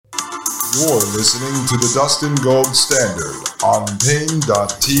You're listening to the Dustin Gold Standard on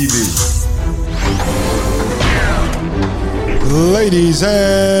Pain.tv. Ladies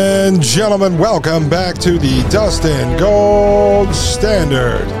and gentlemen, welcome back to the Dustin Gold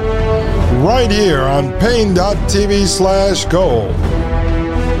Standard, right here on Pain.tv/gold.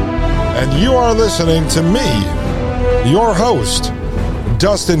 And you are listening to me, your host,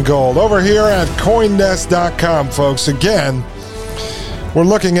 Dustin Gold, over here at CoinDesk.com, folks. Again, we're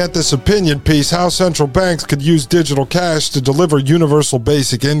looking at this opinion piece, how central banks could use digital cash to deliver universal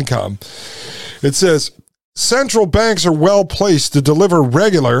basic income. It says, central banks are well placed to deliver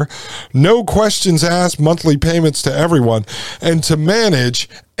regular, no questions asked monthly payments to everyone and to manage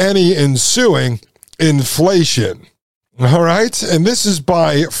any ensuing inflation. All right? And this is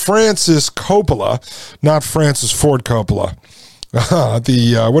by Francis Coppola, not Francis Ford Coppola.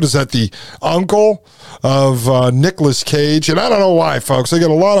 What is that? The uncle of Nicolas Cage. And I don't know why, folks. I get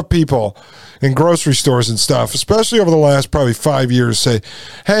a lot of people in grocery stores and stuff, especially over the last probably 5 years, say,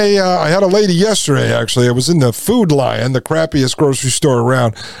 hey, I had a lady yesterday, actually. I was in the Food Lion, the crappiest grocery store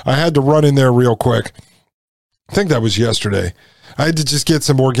around. I had to run in there real quick. I think that was yesterday. I had to just get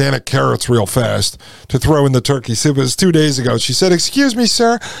some organic carrots real fast to throw in the turkey soup. It was 2 days ago. She said, excuse me,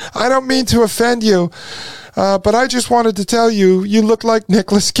 sir, I don't mean to offend you, but I just wanted to tell you, you look like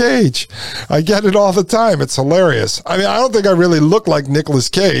Nicolas Cage. I get it all the time. It's hilarious. I mean, I don't think I really look like Nicolas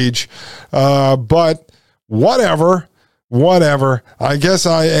Cage, but whatever. I guess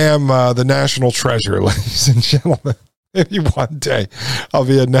I am the national treasure, ladies and gentlemen. Maybe one day I'll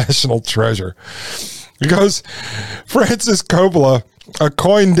be a national treasure. Because Francis Coppola, a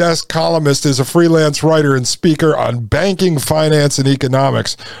CoinDesk columnist, is a freelance writer and speaker on banking, finance, and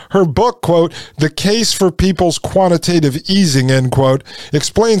economics. Her book, quote, The Case for People's Quantitative Easing, end quote,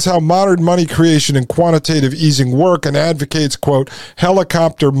 explains how modern money creation and quantitative easing work and advocates, quote,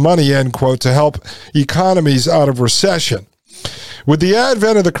 helicopter money, end quote, to help economies out of recession. With the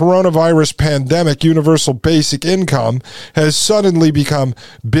advent of the coronavirus pandemic, universal basic income has suddenly become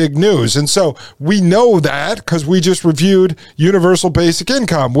big news. And so we know that because we just reviewed universal basic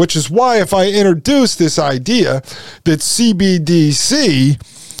income, which is why if I introduce this idea that CBDC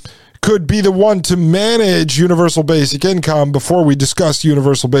could be the one to manage universal basic income before we discussed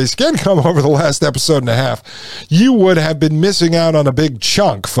universal basic income over the last episode and a half, you would have been missing out on a big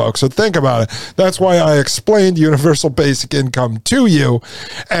chunk, folks. So think about it. That's why I explained universal basic income to you.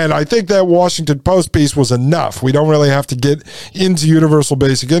 And I think that Washington Post piece was enough. We don't really have to get into universal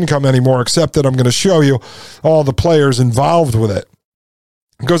basic income anymore, except that I'm going to show you all the players involved with it.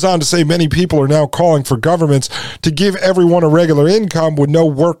 It goes on to say many people are now calling for governments to give everyone a regular income with no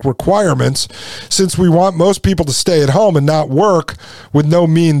work requirements, since we want most people to stay at home and not work with no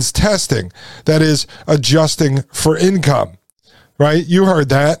means testing. That is, adjusting for income, right? You heard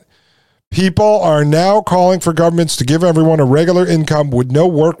that. People are now calling for governments to give everyone a regular income with no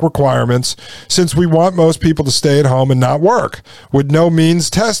work requirements, since we want most people to stay at home and not work with no means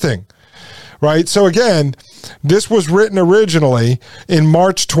testing. Right? So again, this was written originally in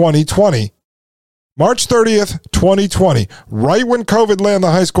March 2020. March 30th, 2020, right when COVID Land,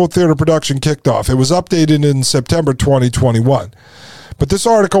 the high school theater production kicked off. It was updated in September 2021. But this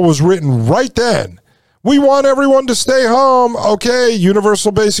article was written right then. We want everyone to stay home. Okay,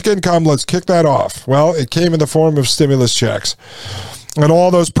 universal basic income, let's kick that off. Well, it came in the form of stimulus checks. And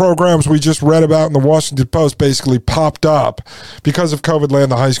all those programs we just read about in the Washington Post basically popped up because of COVID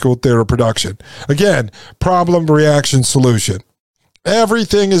Land, the high school theater production. Again, problem, reaction, solution.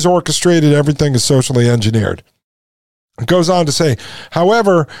 Everything is orchestrated. Everything is socially engineered. It goes on to say,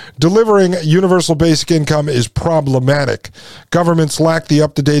 however, delivering universal basic income is problematic. Governments lack the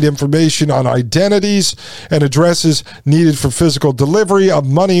up-to-date information on identities and addresses needed for physical delivery of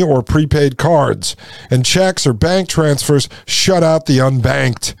money or prepaid cards. And checks or bank transfers shut out the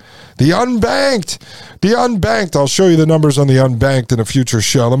unbanked. The unbanked. I'll show you the numbers on the unbanked in a future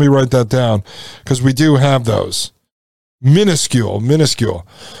show. Let me write that down because we do have those. Minuscule.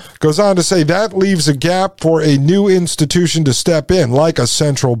 Goes on to say that leaves a gap for a new institution to step in, like a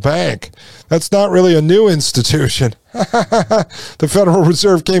central bank. That's not really a new institution. The Federal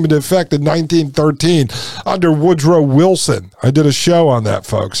Reserve came into effect in 1913 under Woodrow Wilson. I did a show on that,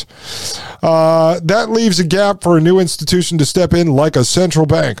 folks. That leaves a gap for a new institution to step in, like a central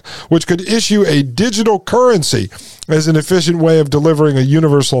bank, which could issue a digital currency as an efficient way of delivering a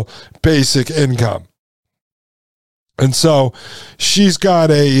universal basic income. And so she's got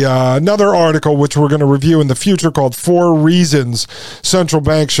another article, which we're going to review in the future, called 4 Reasons Central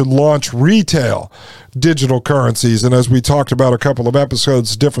Banks Should Launch Retail digital currencies. And as we talked about a couple of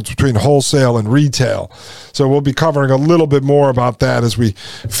episodes, the difference between wholesale and retail. So we'll be covering a little bit more about that as we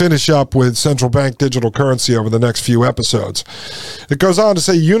finish up with central bank digital currency over the next few episodes. It goes on to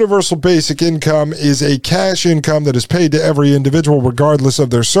say universal basic income is a cash income that is paid to every individual regardless of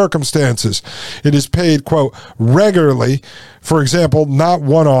their circumstances. It is paid, quote, regularly. For example, not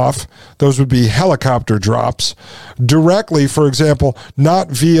one-off, those would be helicopter drops. Directly, for example, not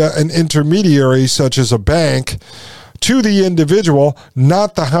via an intermediary such as a bank. To the individual,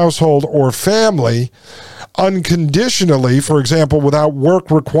 not the household or family. Unconditionally, for example, without work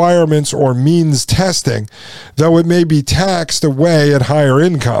requirements or means testing, though it may be taxed away at higher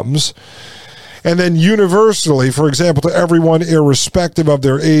incomes. And then universally, for example, to everyone irrespective of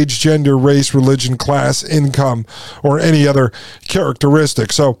their age, gender, race, religion, class, income, or any other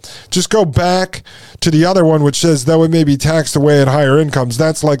characteristic. So just go back to the other one, which says, though it may be taxed away at higher incomes.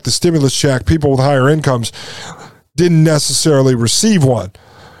 That's like the stimulus check. People with higher incomes didn't necessarily receive one,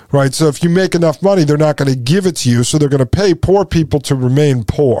 right? So if you make enough money, they're not going to give it to you. So they're going to pay poor people to remain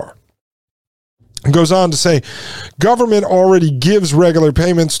poor. It goes on to say, government already gives regular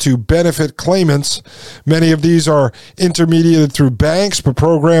payments to benefit claimants. Many of these are intermediated through banks, but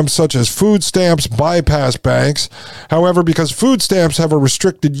programs such as food stamps bypass banks. However, because food stamps have a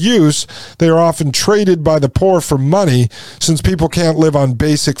restricted use, they are often traded by the poor for money since people can't live on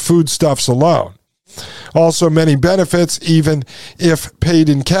basic foodstuffs alone. Also, many benefits, even if paid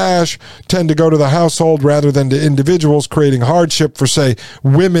in cash, tend to go to the household rather than to individuals, creating hardship for, say,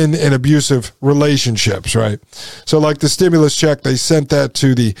 women in abusive relationships, right? So like the stimulus check, they sent that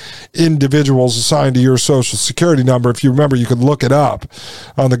to the individuals assigned to your social security number. If you remember, you could look it up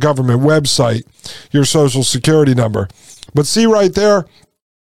on the government website, your social security number. But see right there,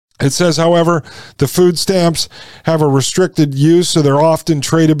 it says, however, the food stamps have a restricted use, so they're often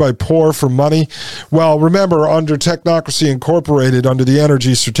traded by poor for money. Well, remember, under Technocracy Incorporated, under the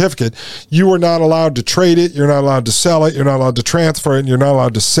energy certificate, you are not allowed to trade it, you're not allowed to sell it, you're not allowed to transfer it, and you're not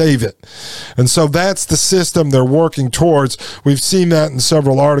allowed to save it. And so that's the system they're working towards. We've seen that in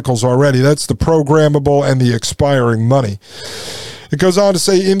several articles already. That's the programmable and the expiring money. It goes on to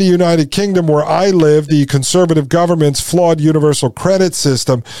say, in the United Kingdom, where I live, the Conservative government's flawed universal credit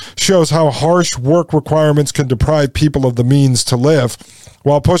system shows how harsh work requirements can deprive people of the means to live.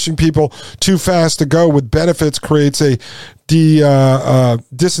 While pushing people too fast to go with benefits creates a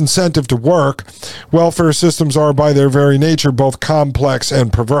disincentive to work, welfare systems are, by their very nature, both complex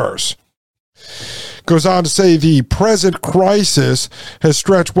and perverse. Goes on to say the present crisis has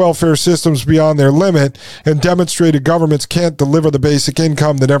stretched welfare systems beyond their limit and demonstrated governments can't deliver the basic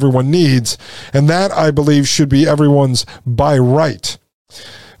income that everyone needs, and that, I believe, should be everyone's by right.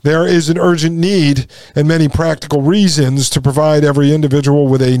 There is an urgent need and many practical reasons to provide every individual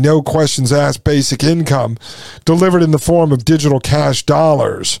with a no questions asked basic income delivered in the form of digital cash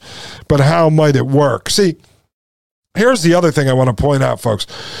dollars. But how might it work? See, here's the other thing I want to point out, folks.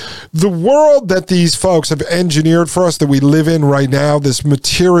 The world that these folks have engineered for us that we live in right now, this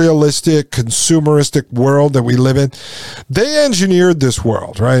materialistic, consumeristic world that we live in, they engineered this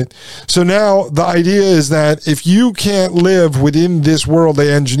world, right? So now the idea is that if you can't live within this world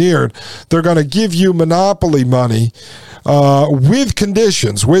they engineered, they're going to give you monopoly money with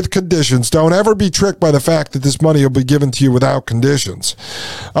conditions. Don't ever be tricked by the fact that this money will be given to you without conditions.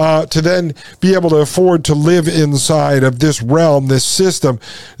 To then be able to afford to live inside of this realm, this system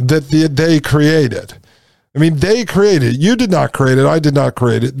that they created. I mean, they created it. You did not create it. I did not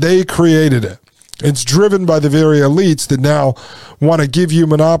create it. They created it. It's driven by the very elites that now want to give you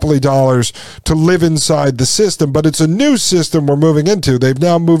monopoly dollars to live inside the system. But it's a new system we're moving into. They've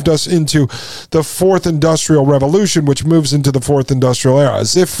now moved us into the fourth industrial revolution, which moves into the fourth industrial era.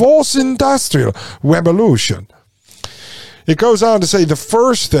 The fourth industrial revolution. It goes on to say the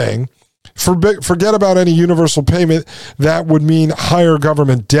first thing, forget about any universal payment. That would mean higher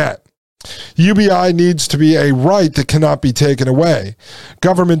government debt. UBI needs to be a right that cannot be taken away.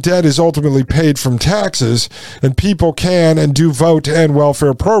 Government debt is ultimately paid from taxes, and people can and do vote to end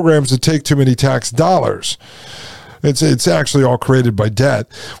welfare programs that take too many tax dollars. It's actually all created by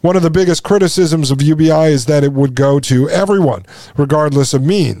debt. One of the biggest criticisms of UBI is that it would go to everyone, regardless of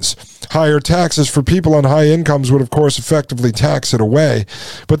means. Higher taxes for people on high incomes would, of course, effectively tax it away,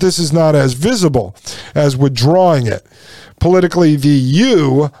 but this is not as visible as withdrawing it. Politically, the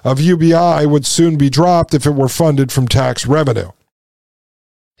U of UBI would soon be dropped if it were funded from tax revenue.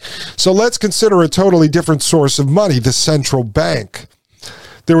 So let's consider a totally different source of money, the central bank.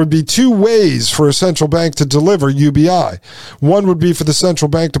 there would be two ways for a central bank to deliver UBI. One would be for the central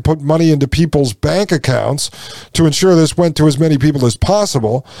bank to put money into people's bank accounts to ensure this went to as many people as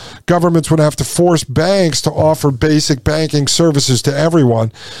possible. Governments would have to force banks to offer basic banking services to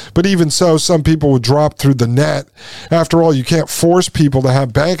everyone, but even so, some people would drop through the net. After all, you can't force people to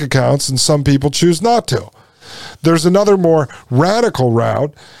have bank accounts, and some people choose not to. There's another more radical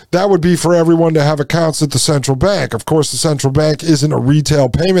route. That would be for everyone to have accounts at the central bank. Of course, the central bank isn't a retail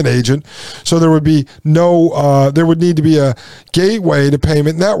payment agent, so there would need to be a gateway to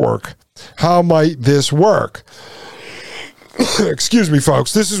payment network. How might this work? Excuse me,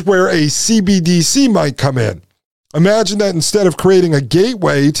 folks. This is where a CBDC might come in. Imagine that instead of creating a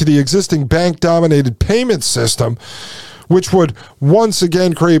gateway to the existing bank-dominated payment system, which would once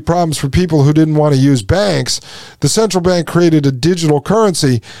again create problems for people who didn't want to use banks, the central bank created a digital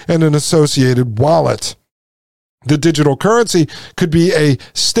currency and an associated wallet. The digital currency could be a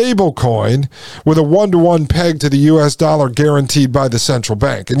stable coin with a one-to-one peg to the U.S. dollar guaranteed by the central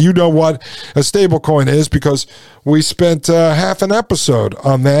bank. And you know what a stable coin is because we spent half an episode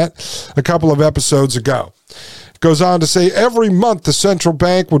on that a couple of episodes ago. Goes on to say every month the central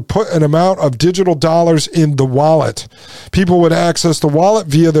bank would put an amount of digital dollars in the wallet. People would access the wallet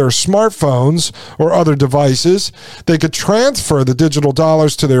via their smartphones or other devices. They could transfer the digital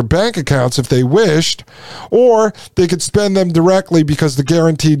dollars to their bank accounts if they wished, or they could spend them directly because the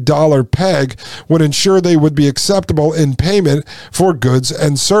guaranteed dollar peg would ensure they would be acceptable in payment for goods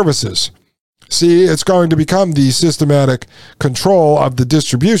and services. See, it's going to become the systematic control of the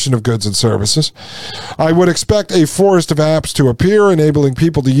distribution of goods and services. I would expect a forest of apps to appear, enabling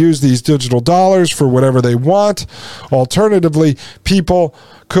people to use these digital dollars for whatever they want. Alternatively, people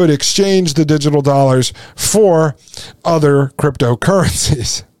could exchange the digital dollars for other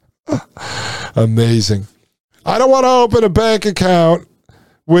cryptocurrencies. Amazing. I don't want to open a bank account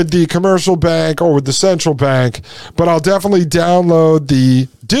with the commercial bank or with the central bank, but I'll definitely download the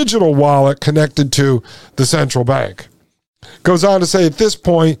digital wallet connected to the central bank. Goes on to say at this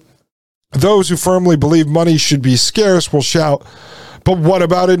point, those who firmly believe money should be scarce will shout, but what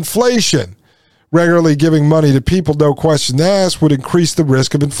about inflation? Regularly giving money to people, no question asked, would increase the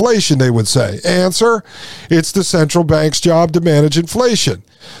risk of inflation, they would say. Answer, it's the central bank's job to manage inflation.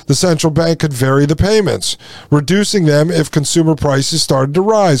 The central bank could vary the payments, reducing them if consumer prices started to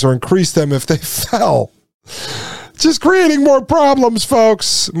rise or increase them if they fell. Just creating more problems,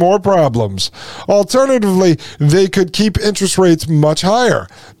 folks. More problems. Alternatively, they could keep interest rates much higher,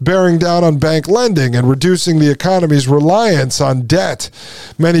 bearing down on bank lending and reducing the economy's reliance on debt.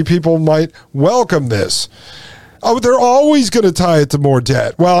 Many people might welcome this. Oh, they're always going to tie it to more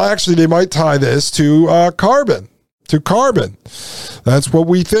debt. Well, actually, they might tie this to carbon. That's what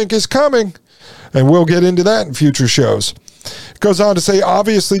we think is coming. And we'll get into that in future shows. Goes on to say,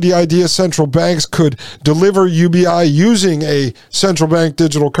 obviously, the idea central banks could deliver UBI using a central bank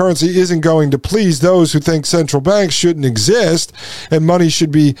digital currency isn't going to please those who think central banks shouldn't exist and money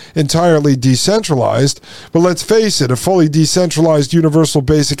should be entirely decentralized. But let's face it, a fully decentralized universal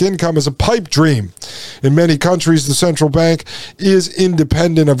basic income is a pipe dream. In many countries, the central bank is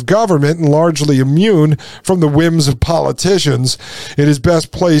independent of government and largely immune from the whims of politicians. It is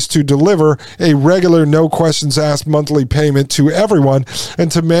best placed to deliver a regular, no questions asked monthly payment to everyone and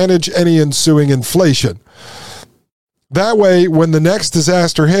to manage any ensuing inflation. That way, when the next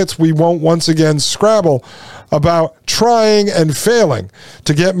disaster hits, we won't once again scrabble about trying and failing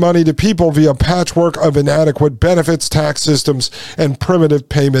to get money to people via patchwork of inadequate benefits, tax systems, and primitive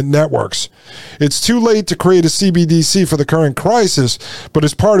payment networks. It's too late to create a CBDC for the current crisis, but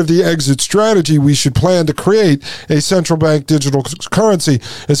as part of the exit strategy, we should plan to create a central bank digital currency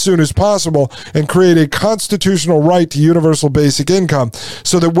as soon as possible and create a constitutional right to universal basic income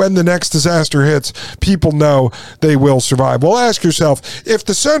so that when the next disaster hits, people know they will survive. Well, ask yourself, if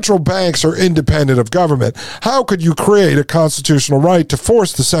the central banks are independent of government, how could you create a constitutional right to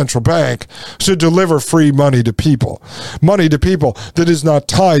force the central bank to deliver free money to people? Money to people that is not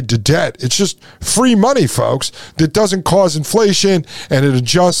tied to debt. It's just free money, folks, that doesn't cause inflation, and it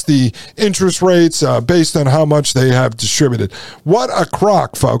adjusts the interest rates based on how much they have distributed. What a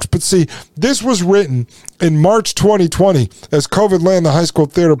crock, folks. But see, this was written in March 2020 as COVID Land, the high school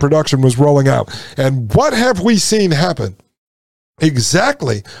theater production, was rolling out. And what have we seen happen?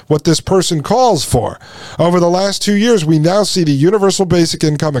 exactly what this person calls for. Over the last 2 years, we now see the universal basic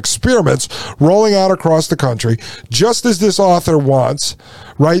income experiments rolling out across the country, just as this author wants,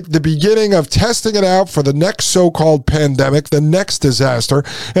 right? The beginning of testing it out for the next so-called pandemic, the next disaster.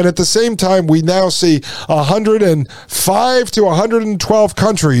 And at the same time, we now see 105 to 112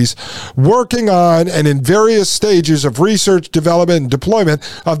 countries working on and in various stages of research, development, and deployment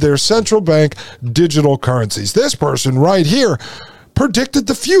of their central bank digital currencies. This person right here predicted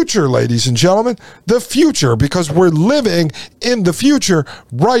the future, ladies and gentlemen, the future, because we're living in the future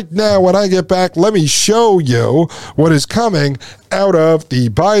right now. When I get back, let me show you what is coming out of the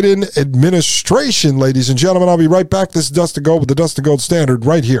Biden administration, ladies and gentlemen. I'll be right back. This is Dustin Gold with the Dustin Gold Standard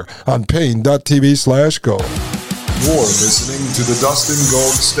right here on Pain.tv/gold. You're listening to the Dustin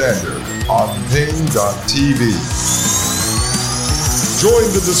Gold Standard on Pain.tv.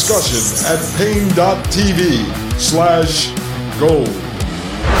 Join the discussion at Pain.tv/gold.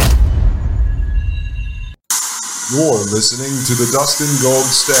 You're listening to the Dustin Gold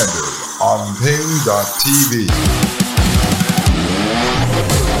Standard on Pain.tv.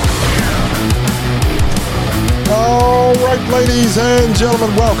 All right, ladies and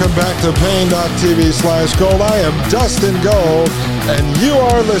gentlemen, welcome back to Pain.tv/gold. I am Dustin Gold, and you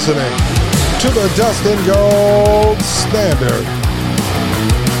are listening to the Dustin Gold Standard.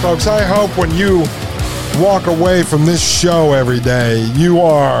 Folks, I hope when you walk away from this show every day, you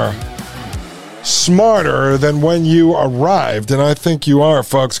are smarter than when you arrived. And I think you are,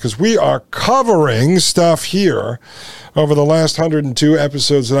 folks, because we are covering stuff here over the last 102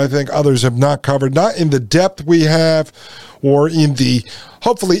 episodes that I think others have not covered, not in the depth we have or in the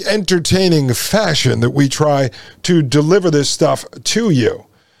hopefully entertaining fashion that we try to deliver this stuff to you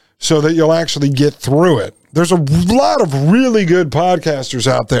so that you'll actually get through it. There's a lot of really good podcasters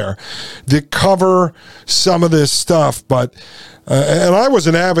out there that cover some of this stuff, but and I was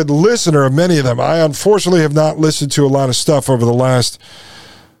an avid listener of many of them. I unfortunately have not listened to a lot of stuff over the last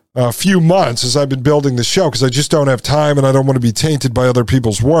few months as I've been building the show because I just don't have time and I don't want to be tainted by other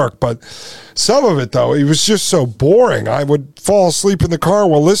people's work. But some of it, though, it was just so boring. I would fall asleep in the car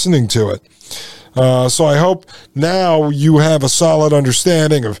while listening to it. So I hope now you have a solid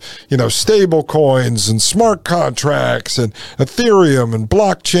understanding of, stable coins and smart contracts and Ethereum and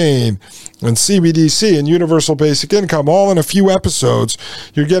blockchain and CBDC and universal basic income, all in a few episodes.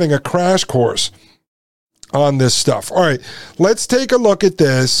 You're getting a crash course on this stuff. All right, let's take a look at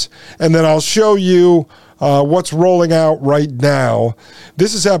this, and then I'll show you what's rolling out right now.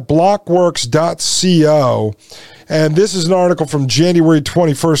 This is at blockworks.co. And this is an article from January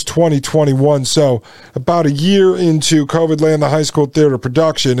 21st, 2021. So about a year into COVID Land, the high school theater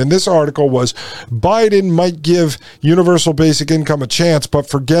production. And this article was, Biden might give universal basic income a chance, but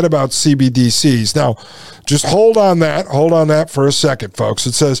forget about CBDCs. Now, just hold on that for a second, folks.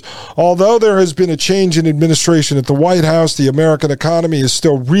 It says, although there has been a change in administration at the White House, the American economy is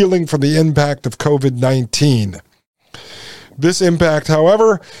still reeling from the impact of COVID-19. This impact,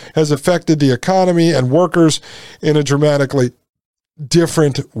 however, has affected the economy and workers in a dramatically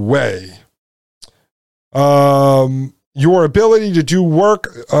different way. Your ability to do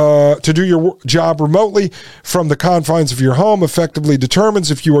your job remotely from the confines of your home effectively determines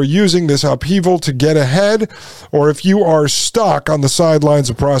if you are using this upheaval to get ahead or if you are stuck on the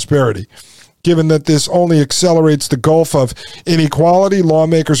sidelines of prosperity. Given that this only accelerates the gulf of inequality,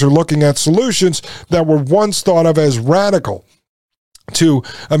 lawmakers are looking at solutions that were once thought of as radical to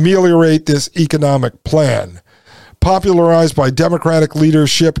ameliorate this economic plan. Popularized by Democratic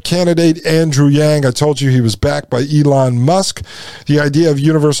leadership candidate Andrew Yang, I told you he was backed by Elon Musk, the idea of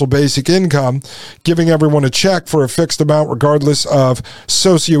universal basic income, giving everyone a check for a fixed amount regardless of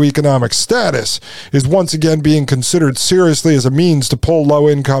socioeconomic status, is once again being considered seriously as a means to pull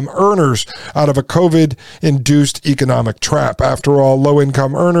low-income earners out of a COVID-induced economic trap. After all,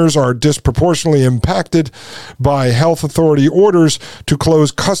 low-income earners are disproportionately impacted by health authority orders to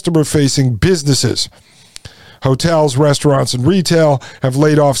close customer-facing businesses. Hotels, restaurants, and retail have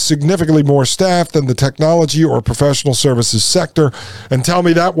laid off significantly more staff than the technology or professional services sector. And tell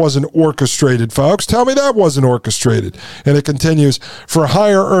me that wasn't orchestrated, folks. Tell me that wasn't orchestrated. And it continues, for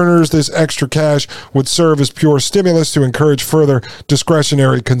higher earners, this extra cash would serve as pure stimulus to encourage further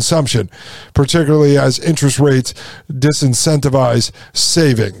discretionary consumption, particularly as interest rates disincentivize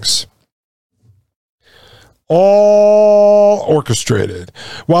savings. All orchestrated.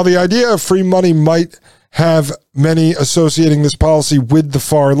 While the idea of free money might have many associating this policy with the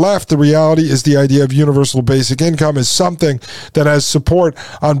far left, the reality is the idea of universal basic income is something that has support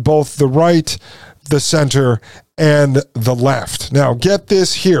on both the right, the center, and the left. Now, get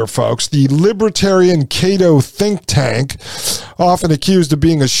this here, folks. The libertarian Cato think tank, often accused of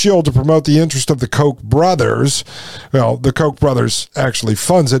being a shill to promote the interest of the Koch brothers, well, the Koch brothers actually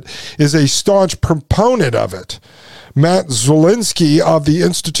funds it, is a staunch proponent of it. Matt Zulinski of the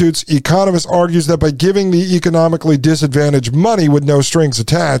Institute's economist argues that by giving the economically disadvantaged money with no strings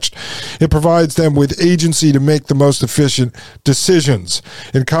attached, it provides them with agency to make the most efficient decisions.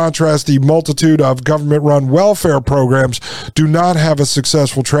 In contrast, the multitude of government-run welfare programs do not have a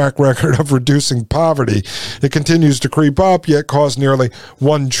successful track record of reducing poverty. It continues to creep up, yet costs nearly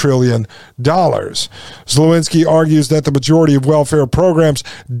 $1 trillion. Zulinski argues that the majority of welfare programs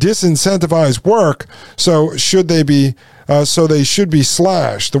disincentivize work, so they should be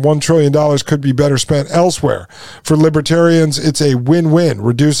slashed. The $1 trillion could be better spent elsewhere. For libertarians, it's a win-win,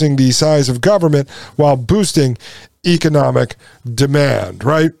 reducing the size of government while boosting economic demand,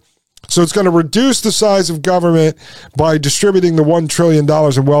 right? So it's going to reduce the size of government by distributing the $1 trillion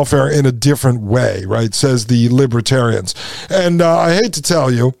in welfare in a different way, right, says the libertarians. And I hate to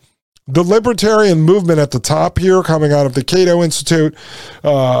tell you, the libertarian movement at the top here, coming out of the Cato Institute,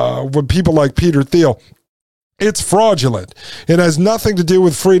 with people like Peter Thiel, it's fraudulent. It has nothing to do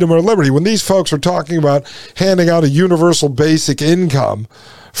with freedom or liberty. When these folks are talking about handing out a universal basic income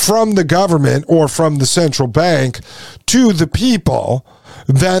from the government or from the central bank to the people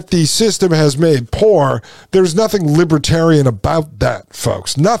that the system has made poor, there's nothing libertarian about that,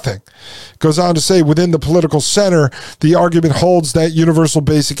 folks. Nothing. Goes on to say, within the political center, the argument holds that universal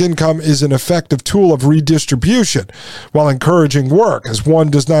basic income is an effective tool of redistribution while encouraging work, as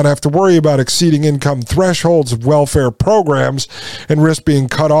one does not have to worry about exceeding income thresholds of welfare programs and risk being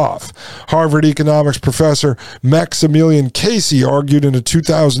cut off. Harvard economics professor Maximilian Casey argued in a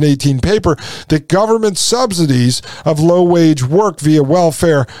 2018 paper that government subsidies of low-wage work via welfare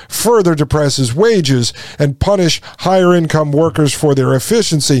further depresses wages and punish higher income workers for their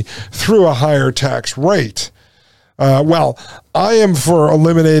efficiency through a higher tax rate. Well, I am for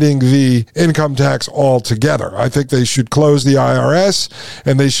eliminating the income tax altogether. I think they should close the IRS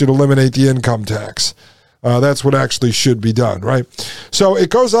and they should eliminate the income tax. That's what actually should be done, right? So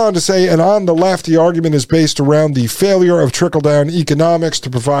it goes on to say, and on the left, the argument is based around the failure of trickle-down economics to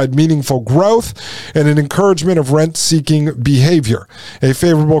provide meaningful growth and an encouragement of rent-seeking behavior. A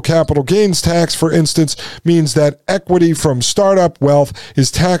favorable capital gains tax, for instance, means that equity from startup wealth is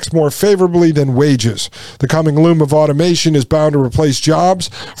taxed more favorably than wages. The coming loom of automation is bound to replace jobs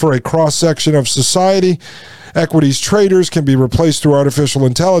for a cross-section of society. Equities traders can be replaced through artificial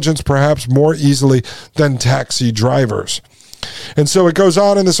intelligence, perhaps more easily than taxi drivers. And so it goes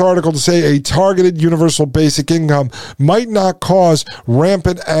on in this article to say a targeted universal basic income might not cause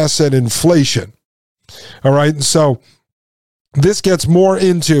rampant asset inflation. All right, and so this gets more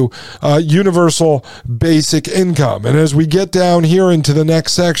into universal basic income. And as we get down here into the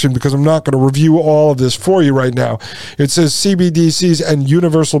next section, because I'm not going to review all of this for you right now, it says CBDCs and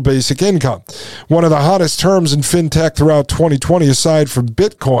universal basic income. One of the hottest terms in fintech throughout 2020, aside from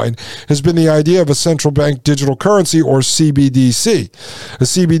Bitcoin, has been the idea of a central bank digital currency, or CBDC. A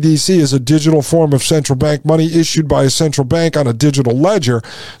CBDC is a digital form of central bank money issued by a central bank on a digital ledger,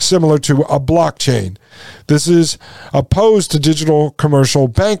 similar to a blockchain. This is opposed to digital commercial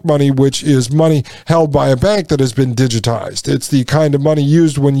bank money, which is money held by a bank that has been digitized. It's the kind of money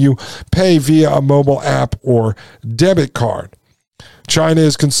used when you pay via a mobile app or debit card. China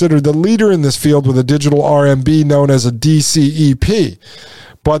is considered the leader in this field with a digital RMB known as a DCEP.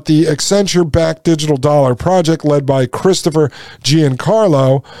 But the Accenture-backed digital dollar project, led by Christopher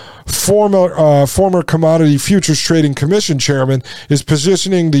Giancarlo, former Commodity Futures Trading Commission chairman, is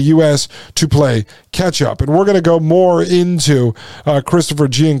positioning the U.S. to play catch-up. And we're going to go more into Christopher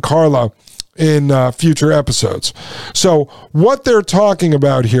Giancarlo in future episodes. So what they're talking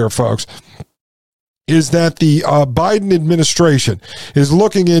about here, folks, is that the Biden administration is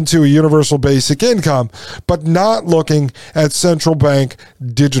looking into a universal basic income, but not looking at central bank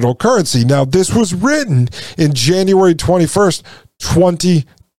digital currency. Now, this was written in January 21st,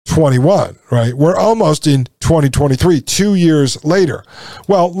 2021, right? We're almost in 2023, 2 years later.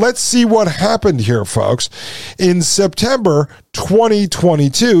 Well, let's see what happened here, folks. In September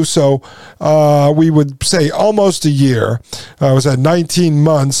 2022, so we would say almost a year, was at 19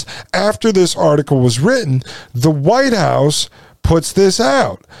 months after this article was written, the White House puts this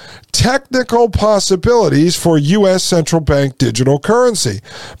out. Technical Possibilities for U.S. Central Bank Digital Currency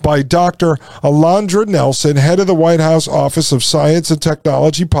by Dr. Alondra Nelson, head of the White House Office of Science and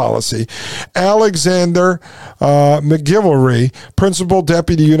Technology Policy, Alexander McGillivray, Principal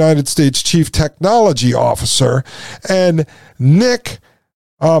Deputy United States Chief Technology Officer, and Nick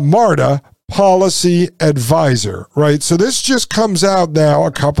Marta, policy advisor, right? So this just comes out now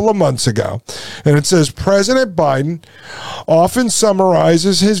a couple of months ago, and it says President Biden often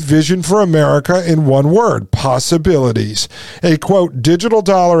summarizes his vision for America in one word: possibilities. A, quote, digital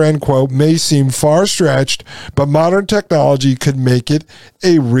dollar, end quote, may seem far-stretched, but modern technology could make it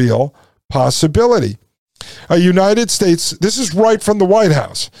a real possibility. A United States, this is right from the White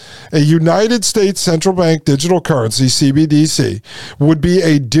House, a United States central bank digital currency, CBDC, would be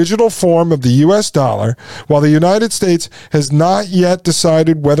a digital form of the U.S. dollar, while the United States has not yet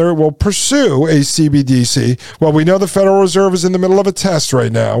decided whether it will pursue a CBDC. Well, we know the Federal Reserve is in the middle of a test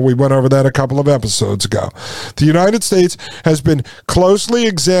right now. We went over that a couple of episodes ago. The United States has been closely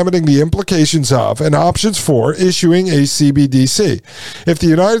examining the implications of and options for issuing a CBDC. If the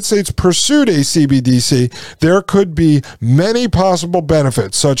United States pursued a CBDC, there could be many possible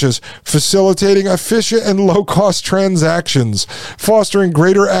benefits, such as facilitating efficient and low-cost transactions, fostering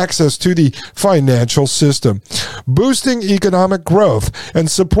greater access to the financial system, boosting economic growth,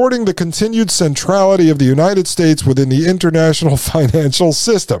 and supporting the continued centrality of the United States within the international financial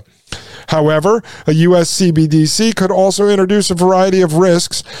system. However, a U.S. CBDC could also introduce a variety of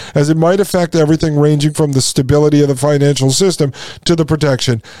risks, as it might affect everything ranging from the stability of the financial system to the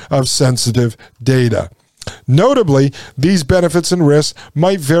protection of sensitive data. Notably, these benefits and risks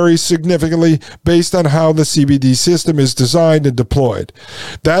might vary significantly based on how the CBD system is designed and deployed.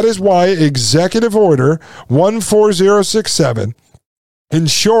 That is why Executive Order 14067,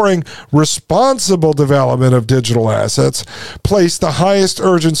 ensuring responsible development of digital assets, place the highest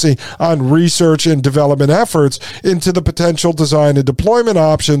urgency on research and development efforts into the potential design and deployment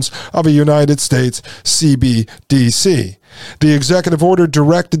options of a United States CBDC. The executive order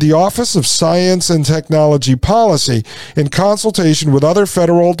directed the Office of Science and Technology Policy, in consultation with other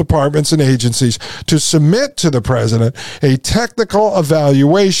federal departments and agencies, to submit to the president a technical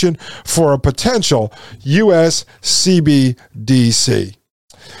evaluation for a potential U.S. CBDC.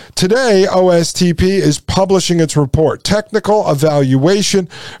 Today, OSTP is publishing its report, Technical Evaluation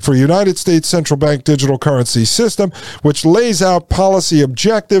for United States Central Bank Digital Currency System, which lays out policy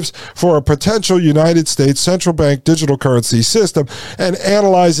objectives for a potential United States Central Bank Digital Currency System and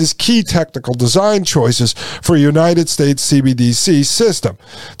analyzes key technical design choices for a United States CBDC system.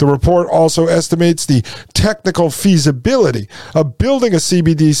 The report also estimates the technical feasibility of building a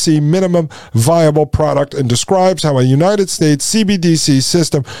CBDC minimum viable product and describes how a United States CBDC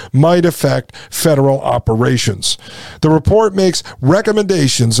system might affect federal operations. The report makes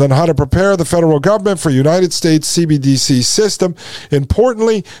recommendations on how to prepare the federal government for United States CBDC system.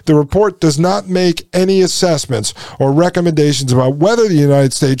 Importantly, the report does not make any assessments or recommendations about whether the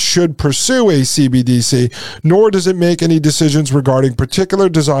United States should pursue a CBDC, nor does it make any decisions regarding particular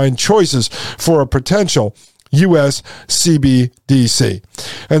design choices for a potential U.S. CBDC.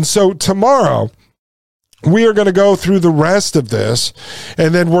 And so tomorrow, we are going to go through the rest of this,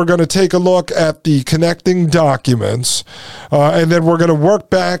 and then we're going to take a look at the connecting documents, and then we're going to work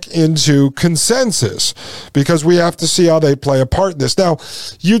back into consensus, because we have to see how they play a part in this. Now,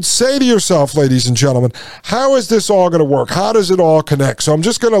 you'd say to yourself, ladies and gentlemen, how is this all going to work? How does it all connect? So I'm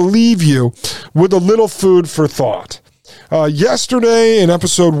just going to leave you with a little food for thought. Yesterday in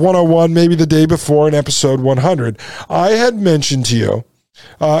episode 101, maybe the day before in episode 100, I had mentioned to you,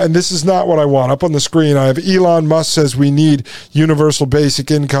 and this is not what I want. Up on the screen, I have Elon Musk says we need universal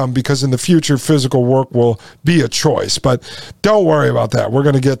basic income because in the future, physical work will be a choice. But don't worry about that. We're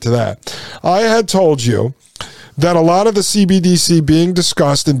going to get to that. I had told you that a lot of the CBDC being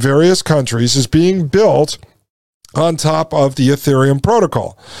discussed in various countries is being built on top of the Ethereum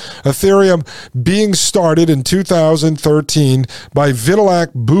protocol. Ethereum being started in 2013 by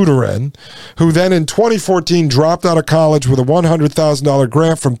Vitalik Buterin, who then in 2014 dropped out of college with a $100,000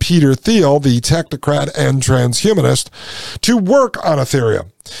 grant from Peter Thiel, the technocrat and transhumanist, to work on Ethereum.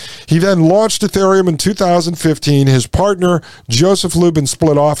 He then launched Ethereum in 2015. His partner, Joseph Lubin,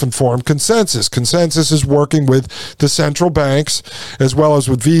 split off and formed Consensus. Consensus is working with the central banks, as well as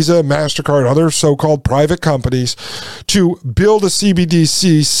with Visa, MasterCard, other so-called private companies, to build a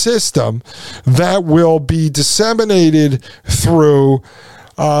CBDC system that will be disseminated through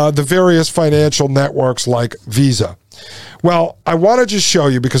the various financial networks like Visa. Well, I want to just show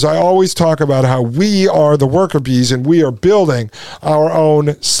you, because I always talk about how we are the worker bees and we are building our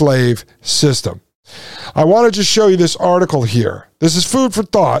own slave system. I want to just show you this article here. This is food for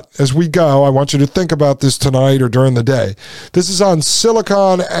thought as we go. I want you to think about this tonight or during the day. This is on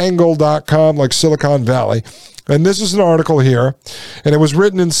siliconangle.com, like Silicon Valley. And this is an article here, and it was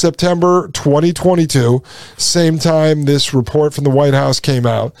written in September 2022, same time this report from the White House came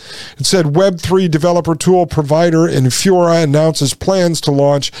out. It said Web3 developer tool provider Infura announces plans to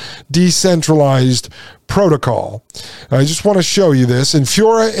launch decentralized protocol. I just want to show you this.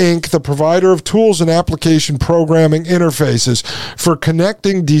 Infura Inc., the provider of tools and application programming interfaces for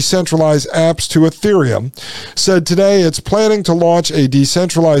connecting decentralized apps to Ethereum, said today it's planning to launch a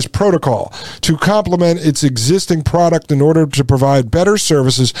decentralized protocol to complement its existing product in order to provide better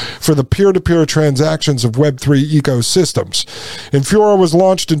services for the peer-to-peer transactions of Web3 ecosystems. Infura was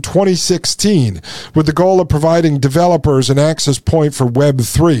launched in 2016 with the goal of providing developers an access point for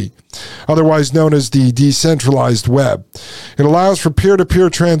Web3, otherwise known as the decentralized web. It allows for peer-to-peer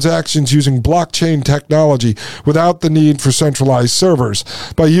transactions using blockchain technology without the need for centralized servers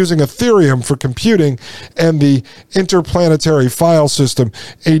by using Ethereum for computing and the interplanetary file system,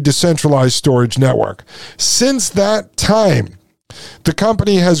 a decentralized storage network. Since that time, the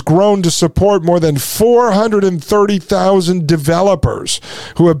company has grown to support more than 430,000 developers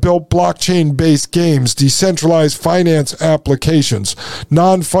who have built blockchain-based games, decentralized finance applications,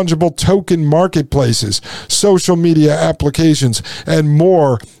 non-fungible token marketplaces, social media applications, and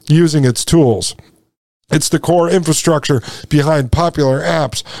more using its tools. It's the core infrastructure behind popular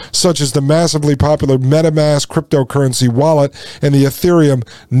apps such as the massively popular MetaMask cryptocurrency wallet and the Ethereum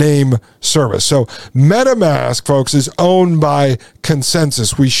name service. So MetaMask, folks, is owned by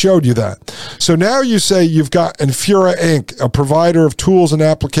Consensus. We showed you that. So now you say you've got Infura Inc., a provider of tools and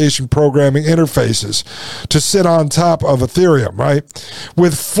application programming interfaces to sit on top of Ethereum, right?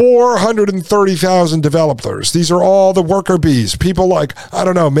 With 430,000 developers. These are all the worker bees, people like, I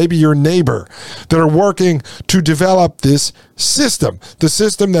don't know, maybe your neighbor that are working to develop this system, the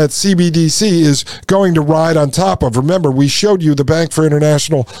system that CBDC is going to ride on top of. Remember, we showed you the Bank for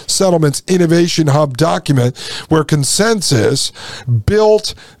International Settlements Innovation Hub document where Consensus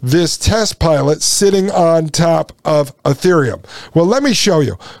built this test pilot sitting on top of Ethereum. Well, let me show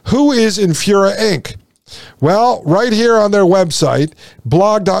you. Who is Infura Inc.? Well, right here on their website,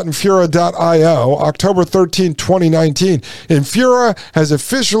 blog.infura.io, October 13, 2019, Infura has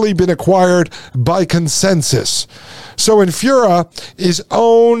officially been acquired by Consensus. So Infura is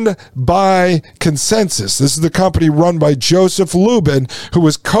owned by Consensus. This is the company run by Joseph Lubin, who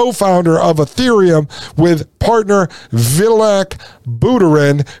was co-founder of Ethereum with partner Vitalik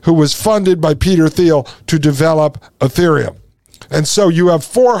Buterin, who was funded by Peter Thiel to develop Ethereum. And so you have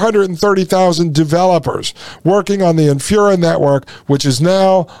 430,000 developers working on the Infura network, which is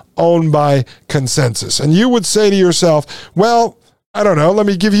now owned by Consensus. And you would say to yourself, well, I don't know, let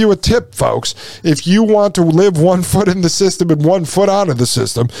me give you a tip, folks. If you want to live 1 foot in the system and 1 foot out of the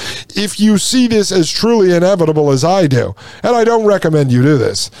system, if you see this as truly inevitable as I do, and I don't recommend you do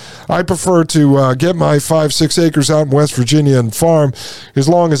this, I prefer to get my 5-6 acres out in West Virginia and farm as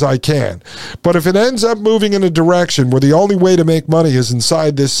long as I can. But if it ends up moving in a direction where the only way to make money is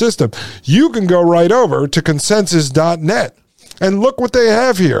inside this system, you can go right over to consensus.net and look what they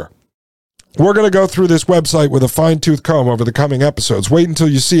have here. We're going to go through this website with a fine-tooth comb over the coming episodes. Wait until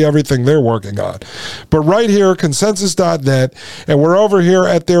you see everything they're working on. But right here, consensus.net, and we're over here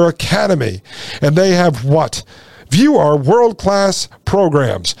at their academy. And they have what? View our world-class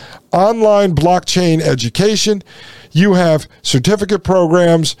programs. Online blockchain education. You have certificate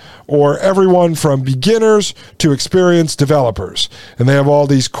programs or everyone from beginners to experienced developers. And they have all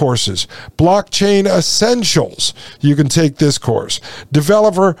these courses. Blockchain Essentials. You can take this course.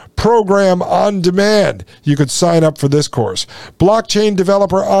 Developer Program on Demand. You could sign up for this course. Blockchain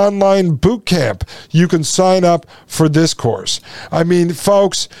Developer Online Bootcamp. You can sign up for this course. I mean,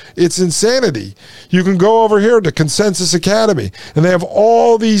 folks, it's insanity. You can go over here to Consensus Academy, and they have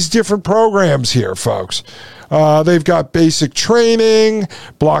all these different programs here, folks. They've got basic training,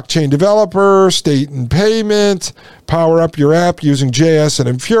 blockchain developer, state and payment, power up your app using JS and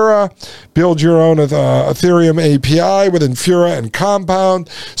Infura, build your own Ethereum API with Infura and Compound.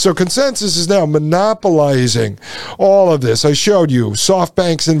 So Consensus is now monopolizing all of this. I showed you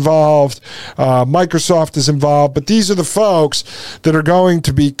SoftBank's involved, Microsoft is involved, but these are the folks that are going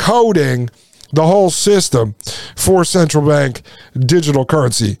to be coding the whole system for central bank digital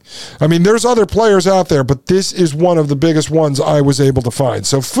currency. I mean, there's other players out there, but this is one of the biggest ones I was able to find.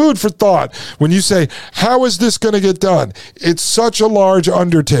 So food for thought when you say, how is this going to get done? It's such a large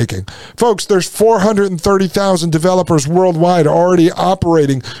undertaking. Folks, there's 430,000 developers worldwide already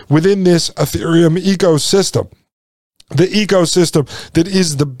operating within this Ethereum ecosystem. the ecosystem that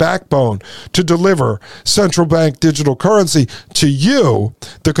is the backbone to deliver central bank digital currency to you,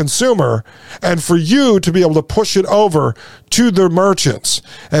 the consumer, and for you to be able to push it over to the merchants.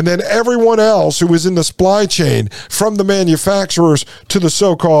 And then everyone else who is in the supply chain, from the manufacturers to the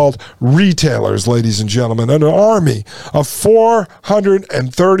so-called retailers, ladies and gentlemen, an army of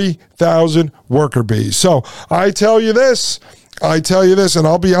 430,000 worker bees. So I tell you this, and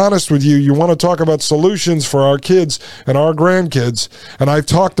I'll be honest with you, you want to talk about solutions for our kids and our grandkids, and I've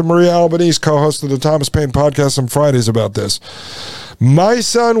talked to Maria Albanese, co-host of the Thomas Paine podcast on Fridays, about this. My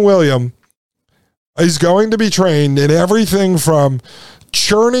son, William, is going to be trained in everything from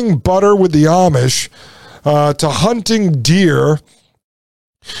churning butter with the Amish to hunting deer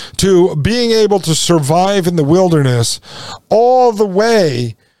to being able to survive in the wilderness, all the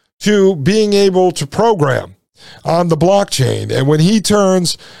way to being able to program on the blockchain. And when he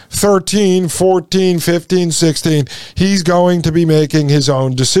turns 13, 14, 15, 16, he's going to be making his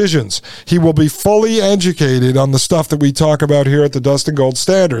own decisions. He will be fully educated on the stuff that we talk about here at the Dustin Gold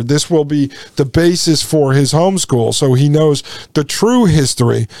Standard. This will be the basis for his homeschool, so he knows the true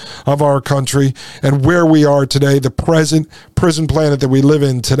history of our country and where we are today, the present prison planet that we live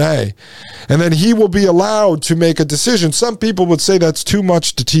in today. And then he will be allowed to make a decision. Some people would say that's too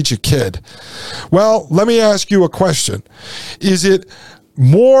much to teach a kid. Well, let me ask you a question. Is it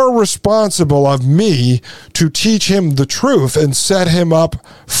more responsible of me to teach him the truth and set him up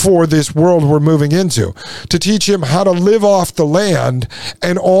for this world we're moving into, to teach him how to live off the land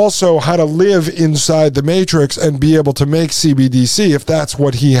and also how to live inside the matrix and be able to make CBDC if that's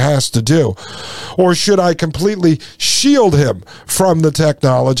what he has to do? Or should I completely shield him from the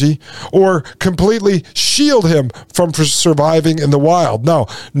technology or completely shield him from surviving in the wild? No.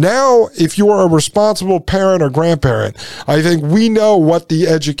 Now, if you are a responsible parent or grandparent, I think we know what the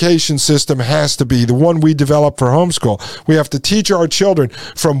education system has to be, the one we develop for homeschool. We have to teach our children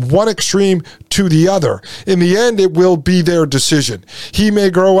from one extreme to the other. In the end, it will be their decision. He may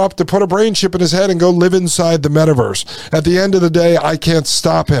grow up to put a brain chip in his head and go live inside the metaverse. At the end of the day, I can't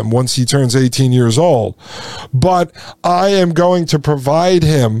stop him once he turns 18 years old. But I am going to provide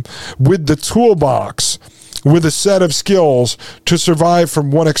him with the toolbox, with a set of skills to survive from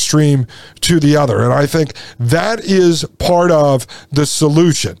one extreme to the other. And I think that is part of the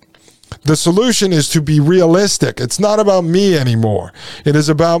solution. The solution is to be realistic. It's not about me anymore. It is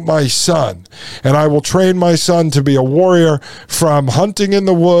about my son. And I will train my son to be a warrior from hunting in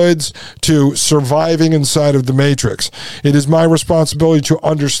the woods to surviving inside of the matrix. It is my responsibility to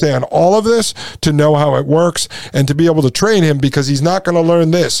understand all of this, to know how it works, and to be able to train him, because he's not going to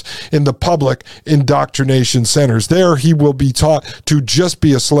learn this in the public indoctrination centers. There, he will be taught to just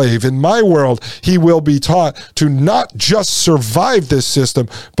be a slave. In my world, he will be taught to not just survive this system,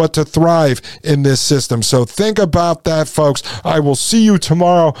 but to thrive in this system. So think about that, folks. I will see you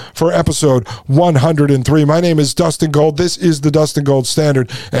tomorrow for episode 103. My name is Dustin Gold. This is the Dustin Gold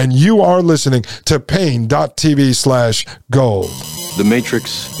Standard, and you are listening to Paine.tv/gold. The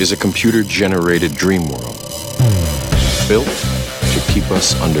Matrix is a computer-generated dream world built to keep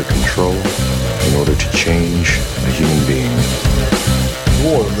us under control in order to change a human being.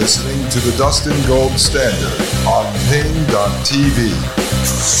 You're listening to the Dustin Gold Standard on Paine.tv.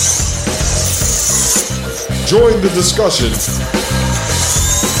 Join the discussion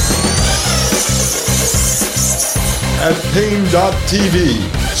at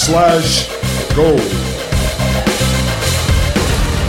Paine.tv/gold.